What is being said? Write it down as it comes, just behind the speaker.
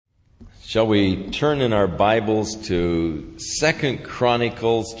Shall we turn in our Bibles to 2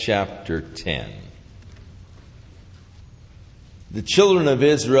 Chronicles chapter 10. The children of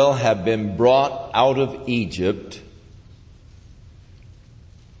Israel have been brought out of Egypt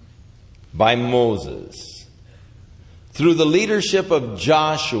by Moses. Through the leadership of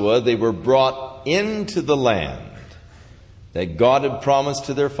Joshua, they were brought into the land that God had promised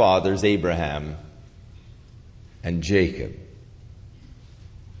to their fathers, Abraham and Jacob.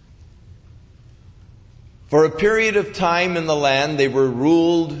 For a period of time in the land, they were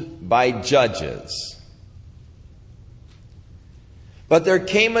ruled by judges. But there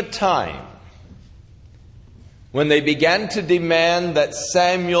came a time when they began to demand that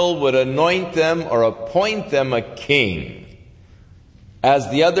Samuel would anoint them or appoint them a king,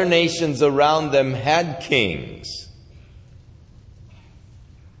 as the other nations around them had kings.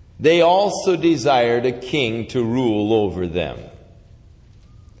 They also desired a king to rule over them.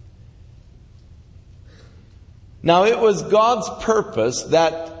 Now, it was God's purpose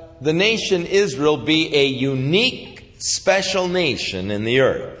that the nation Israel be a unique, special nation in the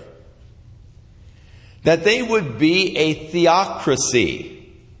earth. That they would be a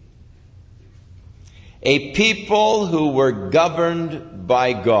theocracy, a people who were governed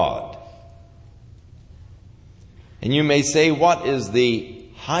by God. And you may say, what is the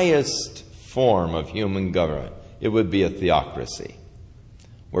highest form of human government? It would be a theocracy,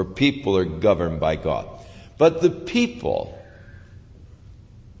 where people are governed by God. But the people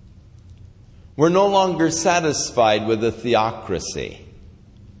were no longer satisfied with a theocracy.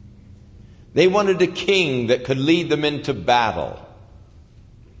 They wanted a king that could lead them into battle.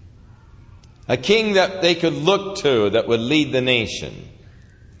 A king that they could look to that would lead the nation.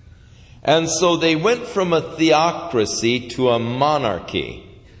 And so they went from a theocracy to a monarchy,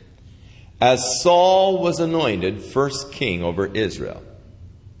 as Saul was anointed first king over Israel.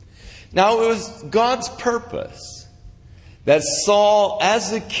 Now, it was God's purpose that Saul,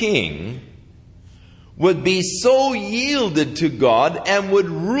 as a king, would be so yielded to God and would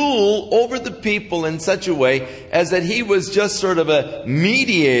rule over the people in such a way as that he was just sort of a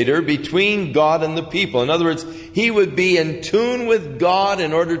mediator between God and the people. In other words, he would be in tune with God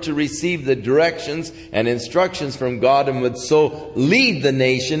in order to receive the directions and instructions from God, and would so lead the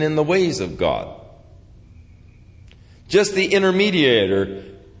nation in the ways of God. Just the intermediary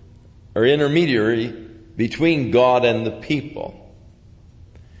between God and the people.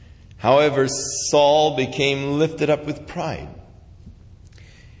 However, Saul became lifted up with pride.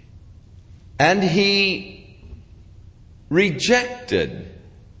 And he rejected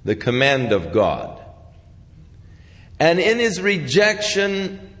the command of God. And in his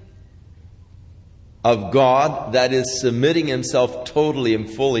rejection of God, that is, submitting himself totally and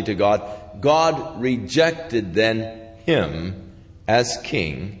fully to God, God rejected then him as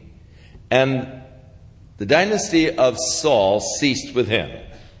king. And the dynasty of Saul ceased with him.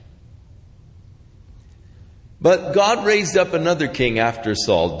 But God raised up another king after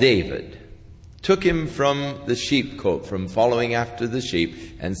Saul, David. Took him from the sheepcote, from following after the sheep,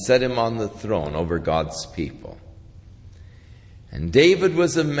 and set him on the throne over God's people. And David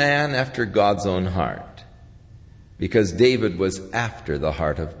was a man after God's own heart, because David was after the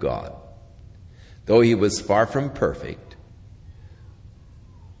heart of God. Though he was far from perfect,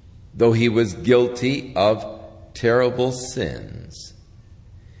 though he was guilty of terrible sins,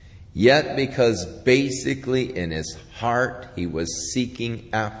 yet because basically in his heart he was seeking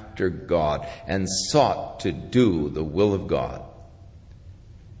after God and sought to do the will of God,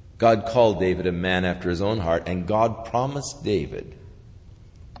 God called David a man after his own heart, and God promised David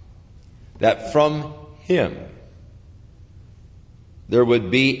that from him there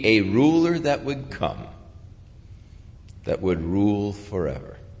would be a ruler that would come, that would rule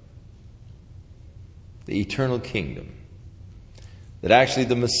forever. The eternal kingdom. That actually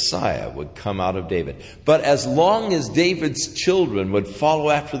the Messiah would come out of David. But as long as David's children would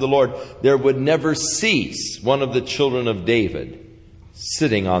follow after the Lord, there would never cease one of the children of David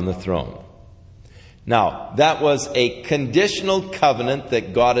sitting on the throne. Now, that was a conditional covenant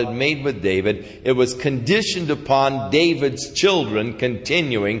that God had made with David. It was conditioned upon David's children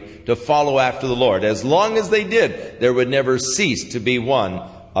continuing to follow after the Lord. As long as they did, there would never cease to be one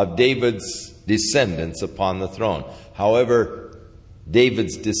of David's descendants upon the throne. However,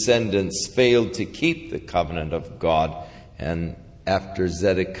 David's descendants failed to keep the covenant of God, and after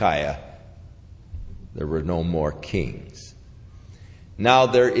Zedekiah, there were no more kings. Now,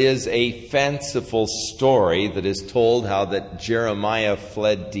 there is a fanciful story that is told how that Jeremiah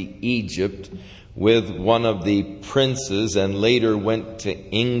fled to Egypt with one of the princes and later went to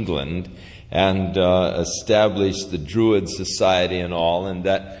England and established the Druid Society and all, and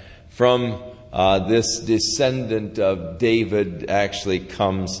that From this descendant of David actually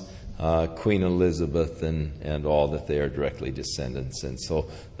comes Queen Elizabeth and all that they are directly descendants. And so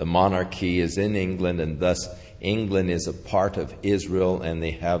the monarchy is in England, and thus England is a part of Israel, and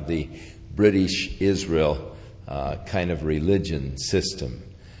they have the British Israel kind of religion system.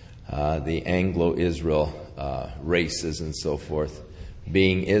 The Anglo-Israel races and so forth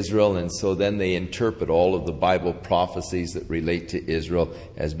being Israel, and so then they interpret all of the Bible prophecies that relate to Israel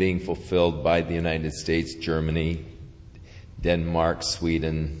as being fulfilled by the United States, Germany, Denmark,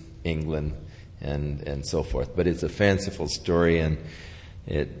 Sweden, England, and so forth. But it's a fanciful story, and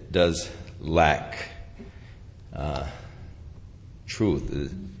it does lack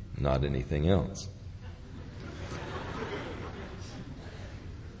truth, not anything else.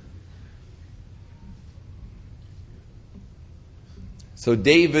 So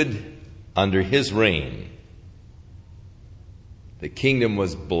David, under his reign, the kingdom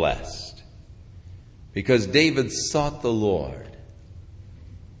was blessed because David sought the Lord.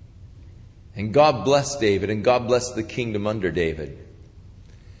 And God blessed David, and God blessed the kingdom under David.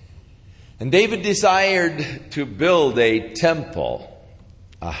 And David desired to build a temple,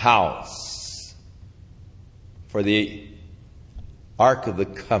 a house, for the Ark of the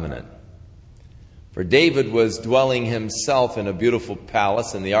Covenant. For David was dwelling himself in a beautiful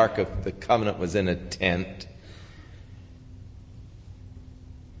palace, and the Ark of the Covenant was in a tent.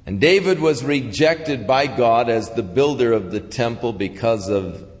 And David was rejected by God as the builder of the temple because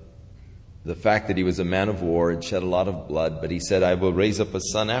of the fact that he was a man of war and shed a lot of blood. But he said, I will raise up a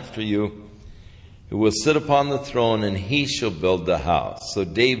son after you who will sit upon the throne, and he shall build the house. So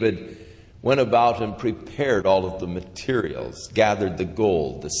David went about and prepared all of the materials, gathered the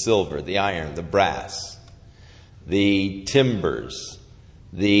gold, the silver, the iron, the brass, the timbers,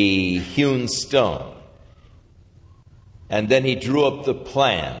 the hewn stone. And then he drew up the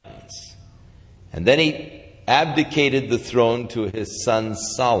plans. And then he abdicated the throne to his son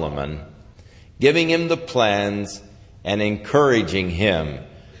Solomon, giving him the plans and encouraging him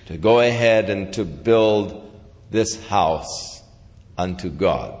to go ahead and to build this house unto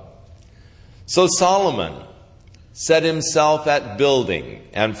God. So Solomon set himself at building,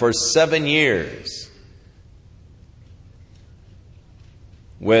 and for 7 years,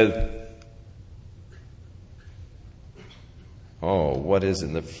 with what is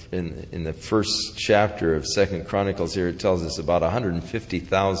in the first chapter of 2 Chronicles here, it tells us about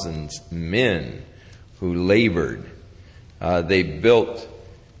 150,000 men who labored. They built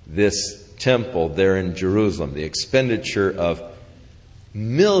this temple there in Jerusalem. The expenditure of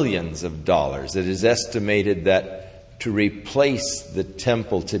millions of dollars. It is estimated that to replace the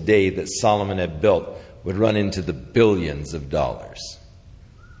temple today that Solomon had built would run into the billions of dollars.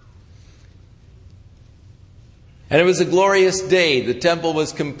 And it was a glorious day. The temple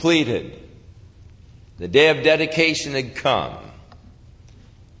was completed. The day of dedication had come.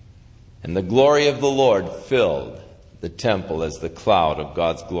 And the glory of the Lord filled the temple as the cloud of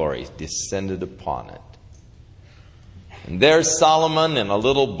God's glory descended upon it. And there Solomon, in a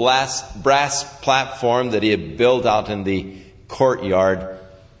little brass platform that he had built out in the courtyard,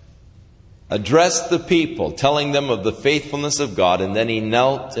 addressed the people, telling them of the faithfulness of God, and then he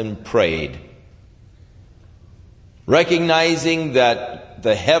knelt and prayed, recognizing that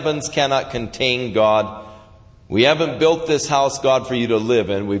the heavens cannot contain God. We haven't built this house, God, for you to live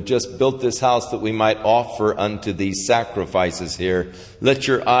in. We've just built this house that we might offer unto these sacrifices here. Let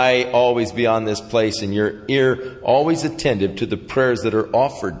your eye always be on this place, and your ear always attentive to the prayers that are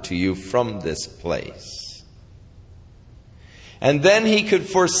offered to you from this place. And then he could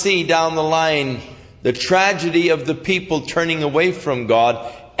foresee down the line the tragedy of the people turning away from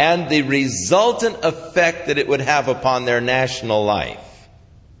God and the resultant effect that it would have upon their national life.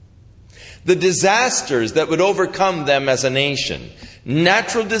 The disasters that would overcome them as a nation.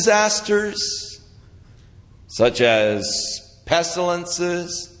 Natural disasters, such as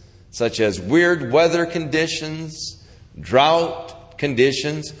pestilences, such as weird weather conditions, drought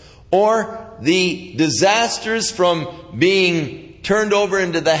conditions, or the disasters from being turned over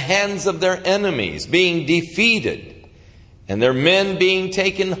into the hands of their enemies, being defeated, and their men being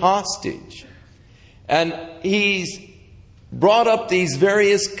taken hostage. And he's brought up these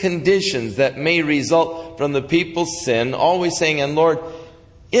various conditions that may result from the people's sin, always saying, and Lord,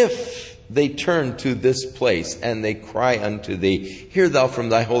 if they turn to this place and they cry unto thee, hear thou from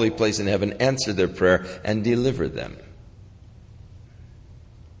thy holy place in heaven, answer their prayer and deliver them.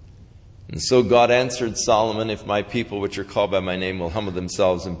 And so God answered Solomon, if my people which are called by my name will humble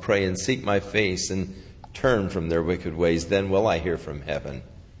themselves and pray and seek my face and turn from their wicked ways, then will I hear from heaven.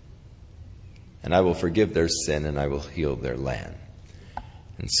 And I will forgive their sin, and I will heal their land.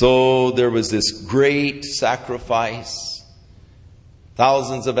 And so there was this great sacrifice,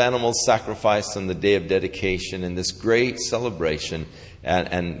 thousands of animals sacrificed on the day of dedication, and this great celebration,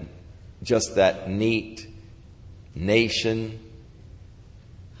 and just that neat nation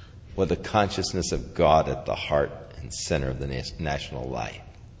with a consciousness of God at the heart and center of the national life.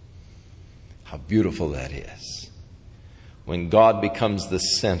 How beautiful that is. When God becomes the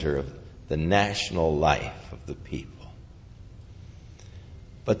center of the national life of the people.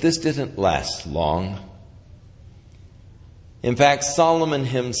 But this didn't last long. In fact, Solomon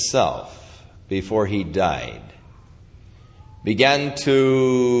himself, before he died, began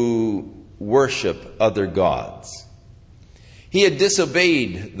to worship other gods. He had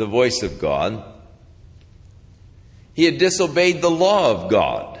disobeyed the voice of God. He had disobeyed the law of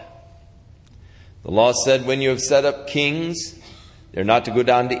God. The law said, when you have set up kings, they're not to go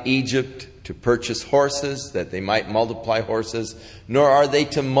down to Egypt to purchase horses, that they might multiply horses, nor are they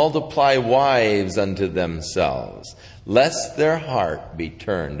to multiply wives unto themselves, lest their heart be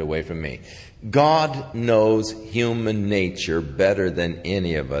turned away from me. God knows human nature better than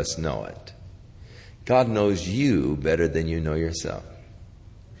any of us know it. God knows you better than you know yourself.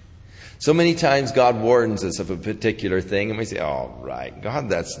 So many times God warns us of a particular thing and we say, all right, God,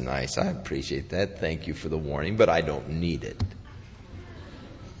 that's nice. I appreciate that. Thank you for the warning, but I don't need it.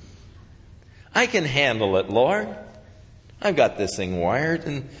 I can handle it, Lord. I've got this thing wired,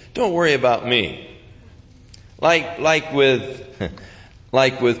 and don't worry about me. Like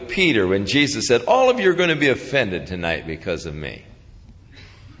with Peter, when Jesus said, all of you are going to be offended tonight because of me.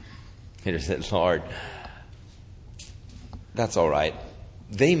 Peter said, Lord, that's all right.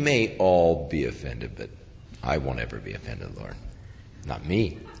 They may all be offended, but I won't ever be offended, Lord. Not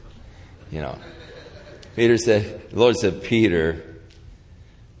me. The Lord said, Peter,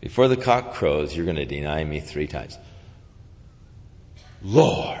 before the cock crows, you're going to deny me 3 times.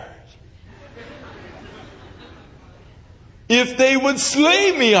 Lord, if they would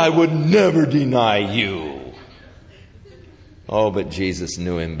slay me, I would never deny you. Oh, but Jesus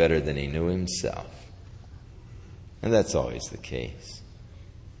knew him better than he knew himself. And that's always the case.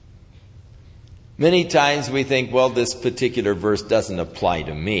 Many times we think, well, this particular verse doesn't apply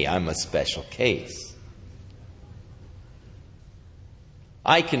to me. I'm a special case.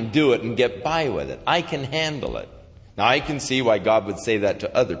 I can do it and get by with it. I can handle it. Now, I can see why God would say that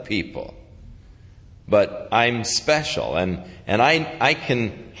to other people. But I'm special, and I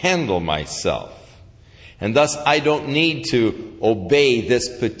can handle myself. And thus, I don't need to obey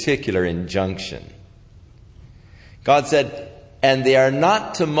this particular injunction. God said, and they are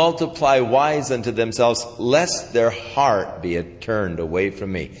not to multiply wives unto themselves, lest their heart be turned away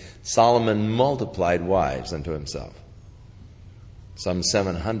from me. Solomon multiplied wives unto himself. Some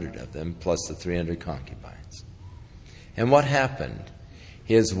 700 of them, plus the 300 concubines. And what happened?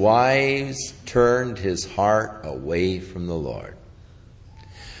 His wives turned his heart away from the Lord.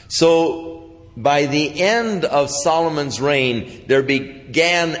 So, by the end of Solomon's reign, there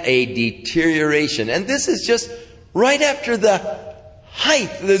began a deterioration. And this is just right after the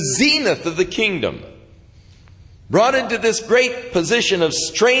height, the zenith of the kingdom. Brought into this great position of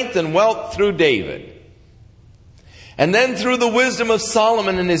strength and wealth through David. And then through the wisdom of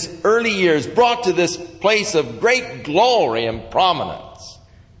Solomon in his early years, brought to this place of great glory and prominence.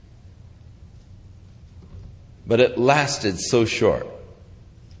 But it lasted so short.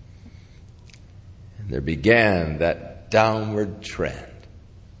 And there began that downward trend.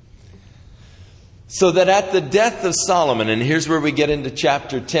 So that at the death of Solomon, and here's where we get into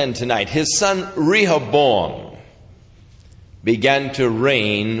chapter 10 tonight, his son Rehoboam began to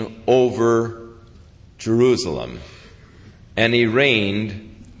reign over Jerusalem. And he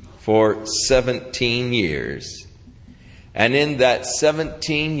reigned for 17 years. And in that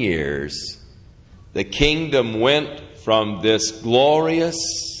 17 years, the kingdom went from this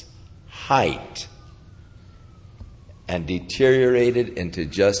glorious height and deteriorated into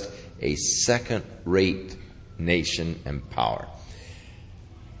just a second-rate nation and power.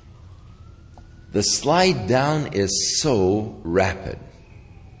 The slide down is so rapid.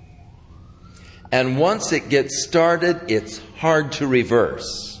 And once it gets started, it's hard to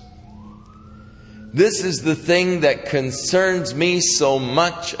reverse. This is the thing that concerns me so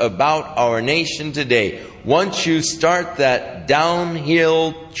much about our nation today. Once you start that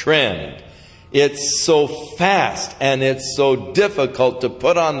downhill trend, it's so fast and it's so difficult to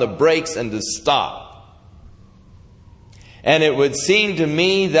put on the brakes and to stop. And it would seem to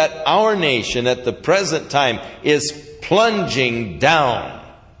me that our nation at the present time is plunging down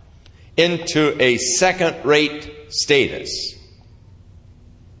into a second-rate status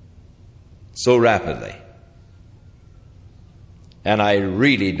so rapidly. And I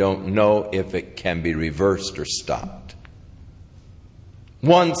really don't know if it can be reversed or stopped.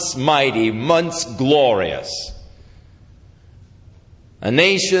 Once mighty, once glorious. A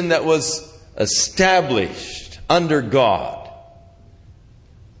nation that was established under God.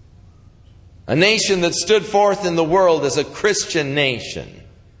 A nation that stood forth in the world as a Christian nation,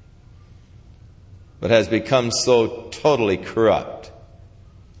 but has become so totally corrupt,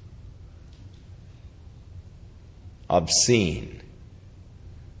 obscene,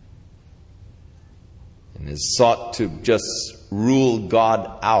 and has sought to just rule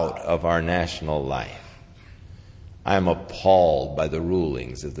God out of our national life. I am appalled by the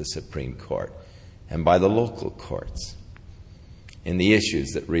rulings of the Supreme Court and by the local courts in the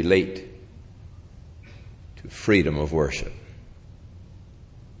issues that relate to freedom of worship,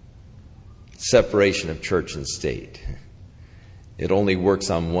 separation of church and state. It only works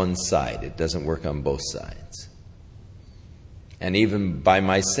on one side. It doesn't work on both sides. And even by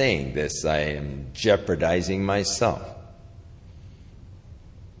my saying this, I am jeopardizing myself,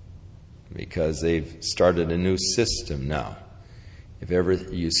 because they've started a new system now. If ever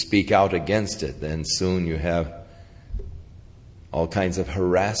you speak out against it, then soon you have all kinds of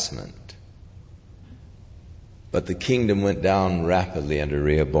harassment. But the kingdom went down rapidly under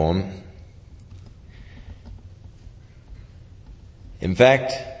Rehoboam. In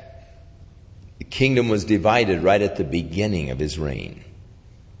fact, the kingdom was divided right at the beginning of his reign.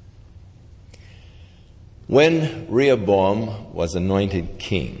 When Rehoboam was anointed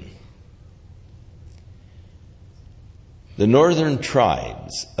king, the northern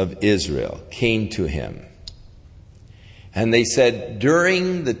tribes of Israel came to him, and they said,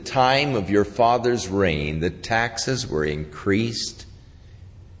 during the time of your father's reign, the taxes were increased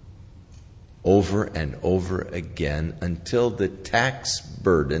over and over again until the tax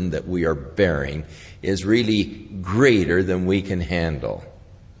burden that we are bearing is really greater than we can handle.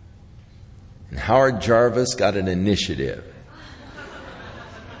 And Howard Jarvis got an initiative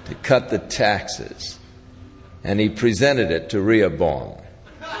to cut the taxes, and he presented it to Rehoboam.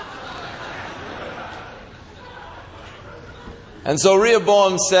 And so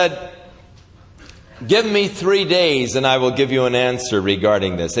Rehoboam said, give me 3 days and I will give you an answer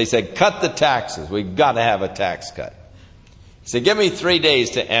regarding this. They said, cut the taxes. We've got to have a tax cut. He said, give me 3 days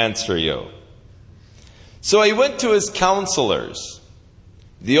to answer you. So he went to his counselors,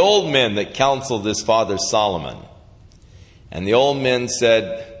 the old men that counseled his father Solomon. And the old men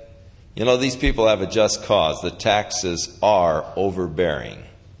said, you know, these people have a just cause. The taxes are overbearing.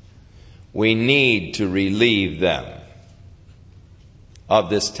 We need to relieve them of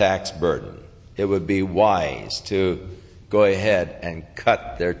this tax burden. It would be wise to go ahead and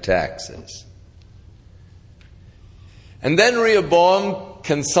cut their taxes. And then Rehoboam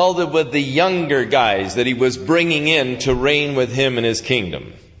consulted with the younger guys that he was bringing in to reign with him in his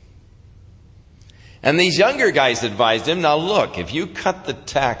kingdom. And these younger guys advised him, now look, if you cut the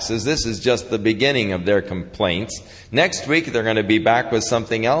taxes, this is just the beginning of their complaints. Next week they're going to be back with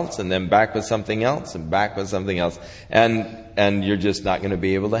something else, and then back with something else, and back with something else. And you're just not going to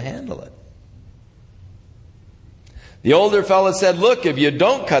be able to handle it. The older fellow said, look, if you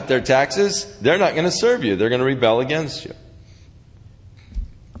don't cut their taxes, they're not going to serve you. They're going to rebel against you.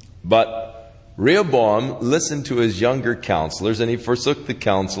 But Rehoboam listened to his younger counselors, and he forsook the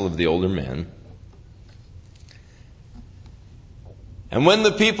counsel of the older men. And when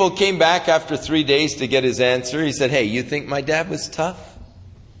the people came back after 3 days to get his answer, he said, hey, you think my dad was tough?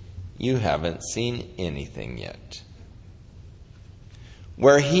 You haven't seen anything yet.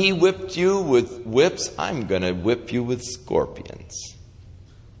 Where he whipped you with whips, I'm going to whip you with scorpions.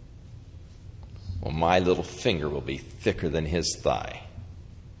 Well, my little finger will be thicker than his thigh.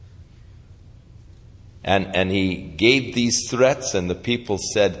 And he gave these threats, and the people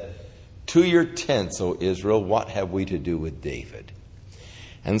said, to your tents, O Israel, what have we to do with David?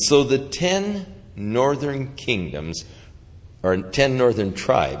 And so the 10 northern kingdoms, or 10 northern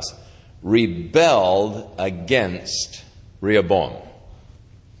tribes, rebelled against Rehoboam.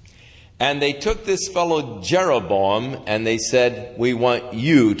 And they took this fellow Jeroboam and they said, we want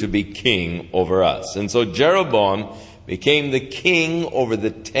you to be king over us. And so Jeroboam became the king over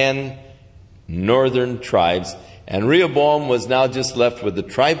the 10 northern tribes. And Rehoboam was now just left with the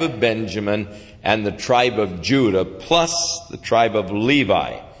tribe of Benjamin and the tribe of Judah, plus the tribe of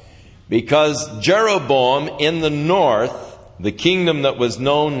Levi. Because Jeroboam in the north, the kingdom that was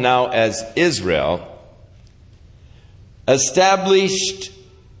known now as Israel, established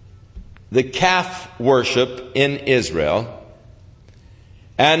the calf worship in Israel,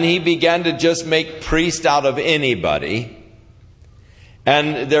 and he began to just make priests out of anybody.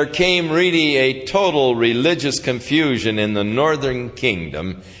 And there came really a total religious confusion in the northern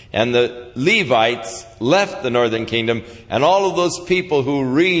kingdom. And the Levites left the northern kingdom. And all of those people who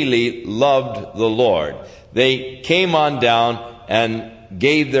really loved the Lord, they came on down and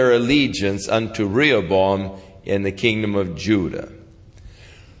gave their allegiance unto Rehoboam in the kingdom of Judah.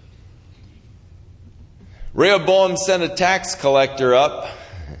 Rehoboam sent a tax collector up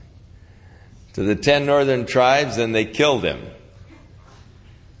to the 10 northern tribes, and they killed him.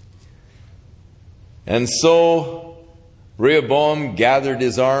 And so Rehoboam gathered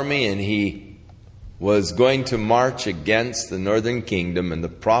his army, and he was going to march against the northern kingdom, and the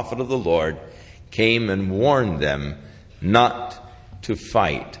prophet of the Lord came and warned them not to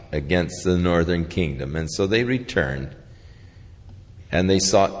fight against the northern kingdom. And so they returned, and they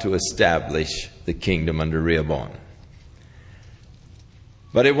sought to establish the kingdom under Rehoboam.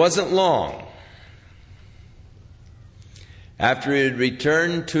 But it wasn't long after he had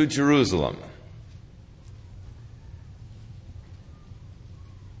returned to Jerusalem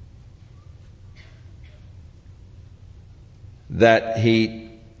that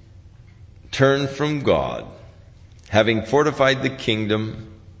he turned from God, having fortified the kingdom.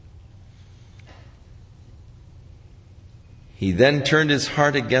 He then turned his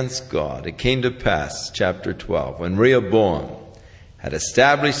heart against God. It came to pass, chapter 12, when Rehoboam had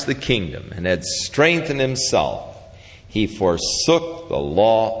established the kingdom and had strengthened himself, he forsook the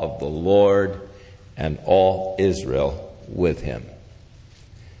law of the Lord, and all Israel with him.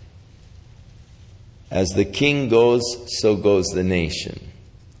 As the king goes, so goes the nation.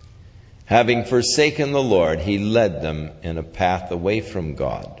 Having forsaken the Lord, he led them in a path away from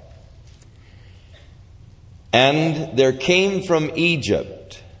God. And there came from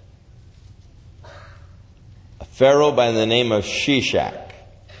Egypt a Pharaoh by the name of Shishak,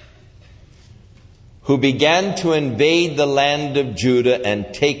 who began to invade the land of Judah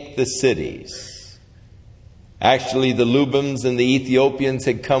and take the cities. Actually, the Lubims and the Ethiopians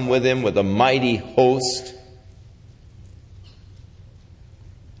had come with him with a mighty host.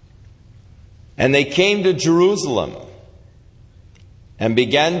 And they came to Jerusalem and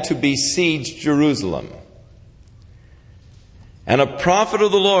began to besiege Jerusalem. And a prophet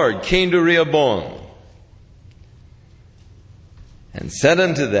of the Lord came to Rehoboam and said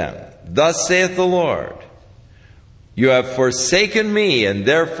unto them, Thus saith the Lord, You have forsaken me, and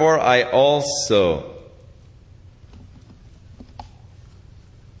therefore I also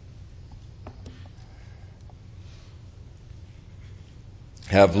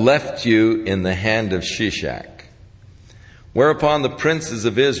have left you in the hand of Shishak. Whereupon the princes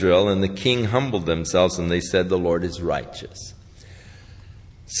of Israel and the king humbled themselves, and they said, The Lord is righteous.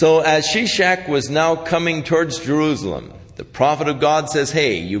 So as Shishak was now coming towards Jerusalem, the prophet of God says,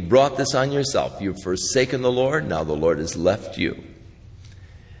 Hey, you brought this on yourself. You've forsaken the Lord. Now the Lord has left you.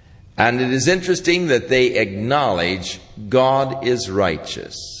 And it is interesting that they acknowledge God is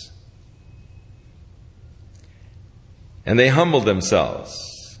righteous. And they humbled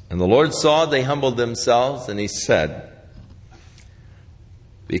themselves. And the Lord saw they humbled themselves, and he said,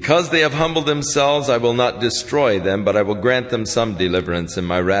 Because they have humbled themselves, I will not destroy them, but I will grant them some deliverance, and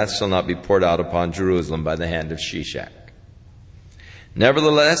my wrath shall not be poured out upon Jerusalem by the hand of Shishak.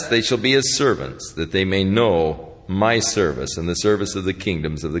 Nevertheless, they shall be his servants, that they may know my service and the service of the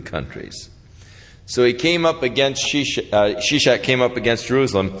kingdoms of the countries. So he came up against Shishak came up against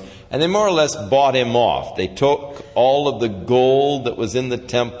Jerusalem, and they more or less bought him off. They took all of the gold that was in the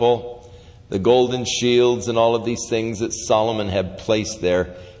temple, the golden shields and all of these things that Solomon had placed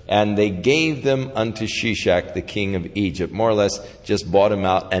there, and they gave them unto Shishak, the king of Egypt. More or less just bought him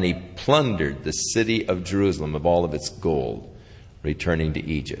out, and he plundered the city of Jerusalem of all of its gold, returning to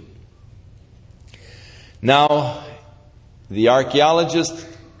Egypt. Now, the archaeologists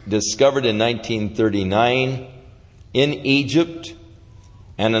discovered in 1939 in Egypt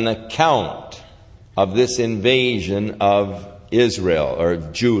and an account of this invasion of Israel or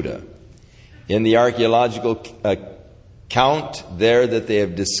Judah. In the archaeological account there that they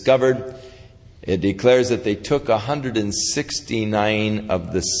have discovered, it declares that they took 169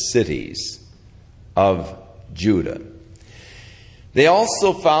 of the cities of Judah. They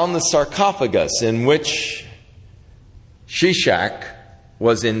also found the sarcophagus in which Shishak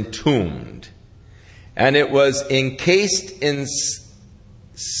was entombed. And it was encased in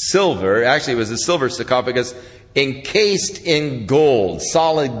silver. Actually, it was a silver sarcophagus encased in gold,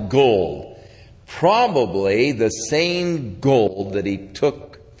 solid gold. Probably the same gold that he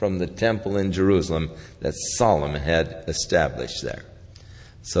took from the temple in Jerusalem that Solomon had established there.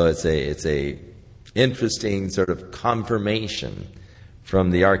 So it's a interesting sort of confirmation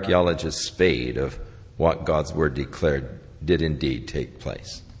from the archaeologist Spade of what God's Word declared did indeed take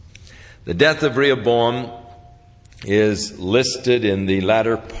place. The death of Rehoboam is listed in the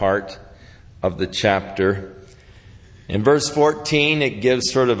latter part of the chapter. In verse 14, it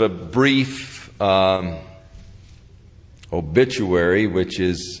gives sort of a brief obituary, which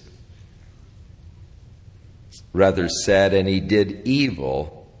is rather sad. And he did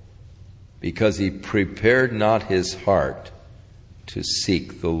evil because he prepared not his heart to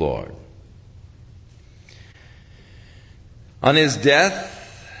seek the Lord. On his death,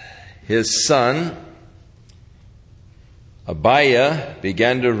 his son Abiah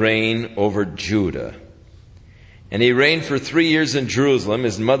began to reign over Judah. And he reigned for 3 years in Jerusalem.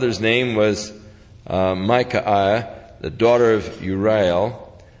 His mother's name was Micaiah, the daughter of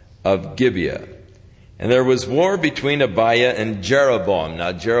Uriel of Gibeah. And there was war between Abiah and Jeroboam.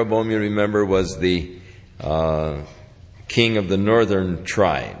 Now, Jeroboam, you remember, was the king of the northern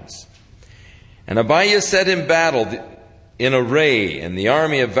tribes. And Abiah set in battle in array, and the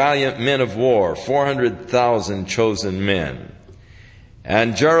army of valiant men of war, 400,000 chosen men.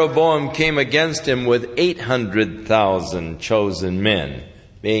 And Jeroboam came against him with 800,000 chosen men,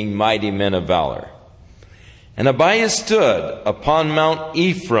 being mighty men of valor. And Abiah stood upon Mount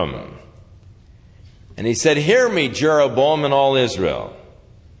Ephraim, and he said, "Hear me, Jeroboam and all Israel.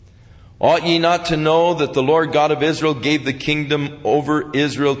 Ought ye not to know that the Lord God of Israel gave the kingdom over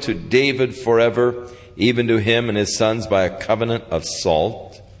Israel to David forever, even to him and his sons by a covenant of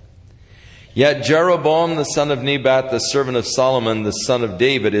salt? Yet Jeroboam the son of Nebat, the servant of Solomon, the son of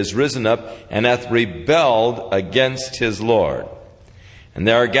David, is risen up and hath rebelled against his Lord. And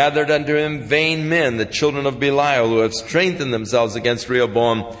there are gathered unto him vain men, the children of Belial, who have strengthened themselves against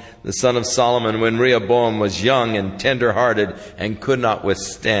Rehoboam, the son of Solomon, when Rehoboam was young and tender-hearted and could not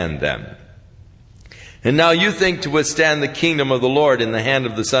withstand them. And now you think to withstand the kingdom of the Lord in the hand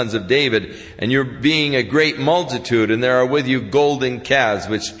of the sons of David, and you're being a great multitude, and there are with you golden calves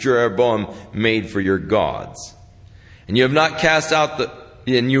which Jeroboam made for your gods. And you have cast out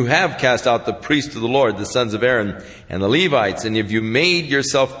the priests of the Lord, the sons of Aaron, and the Levites, and have you made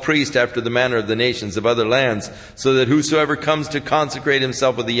yourself priest after the manner of the nations of other lands, so that whosoever comes to consecrate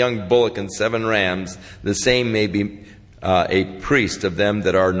himself with a young bullock and 7 rams, the same may be a priest of them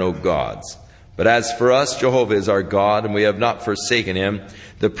that are no gods. But as for us, Jehovah is our God, and we have not forsaken him.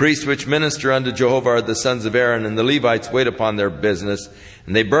 The priests which minister unto Jehovah are the sons of Aaron, and the Levites wait upon their business.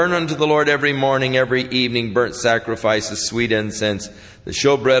 And they burn unto the Lord every morning, every evening, burnt sacrifices, sweet incense. The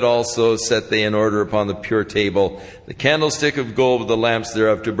showbread also set they in order upon the pure table. The candlestick of gold with the lamps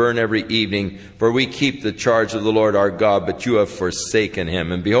thereof to burn every evening. For we keep the charge of the Lord our God, but you have forsaken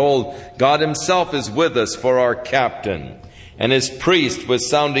him. And behold, God himself is with us for our captain, and his priest with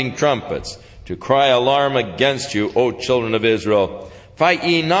sounding trumpets, to cry alarm against you, O children of Israel. Fight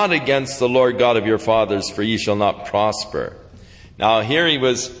ye not against the Lord God of your fathers, for ye shall not prosper." Now here he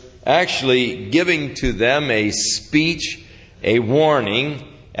was actually giving to them a speech, a warning,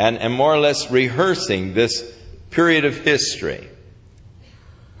 and more or less rehearsing this period of history.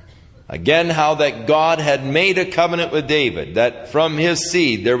 Again, how that God had made a covenant with David, that from his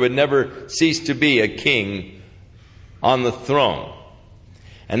seed there would never cease to be a king on the throne.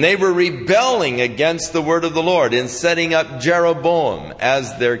 And they were rebelling against the word of the Lord in setting up Jeroboam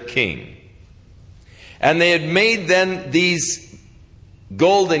as their king. And they had made then these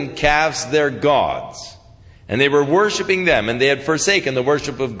golden calves their gods. And they were worshiping them, and they had forsaken the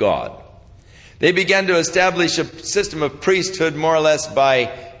worship of God. They began to establish a system of priesthood more or less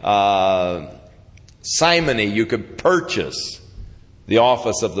by simony. You could purchase the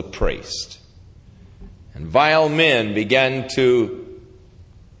office of the priest. And vile men began to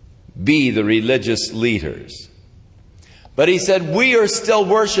be the religious leaders. But he said, we are still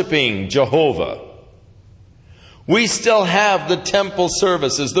worshiping Jehovah. We still have the temple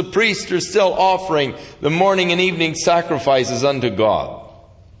services. The priests are still offering the morning and evening sacrifices unto God,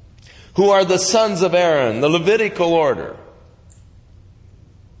 who are the sons of Aaron, the Levitical order.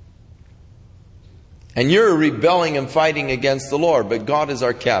 And you're rebelling and fighting against the Lord, but God is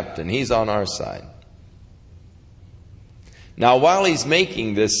our captain. He's on our side. Now, while he's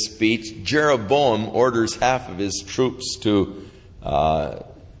making this speech, Jeroboam orders half of his troops to go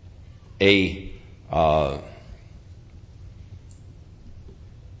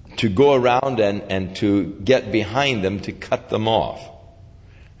around and to get behind them to cut them off.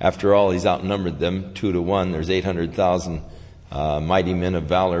 After all, he's outnumbered them 2-1. There's 800,000 mighty men of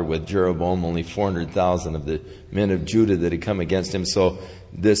valor with Jeroboam, only 400,000 of the men of Judah that had come against him. So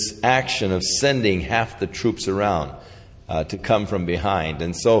this action of sending half the troops around to come from behind.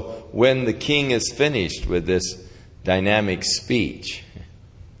 And so when the king is finished with this dynamic speech,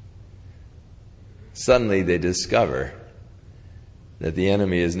 suddenly they discover that the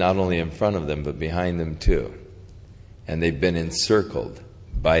enemy is not only in front of them, but behind them too. And they've been encircled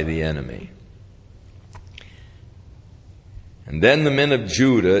by the enemy. And then the men of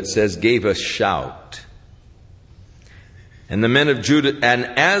Judah, it says, gave a shout. And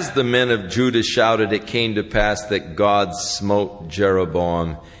as the men of Judah shouted, it came to pass that God smote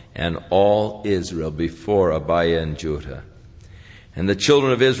Jeroboam and all Israel before Abiah and Judah. And the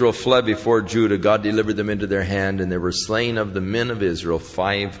children of Israel fled before Judah. God delivered them into their hand, and there were slain of the men of Israel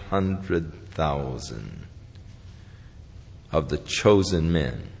 500,000 of the chosen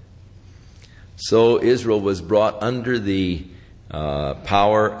men. So Israel was brought under the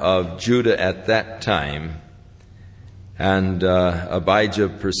power of Judah at that time. And Abijah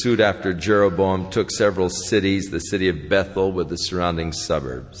pursued after Jeroboam, took several cities, the city of Bethel with the surrounding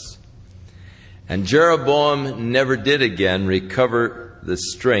suburbs. And Jeroboam never did again recover the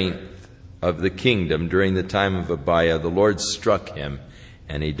strength of the kingdom during the time of Abiah. The Lord struck him,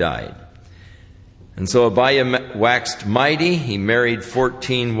 and he died. And so Abiah waxed mighty. He married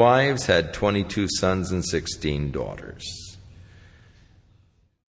 14 wives, had 22 sons and 16 daughters.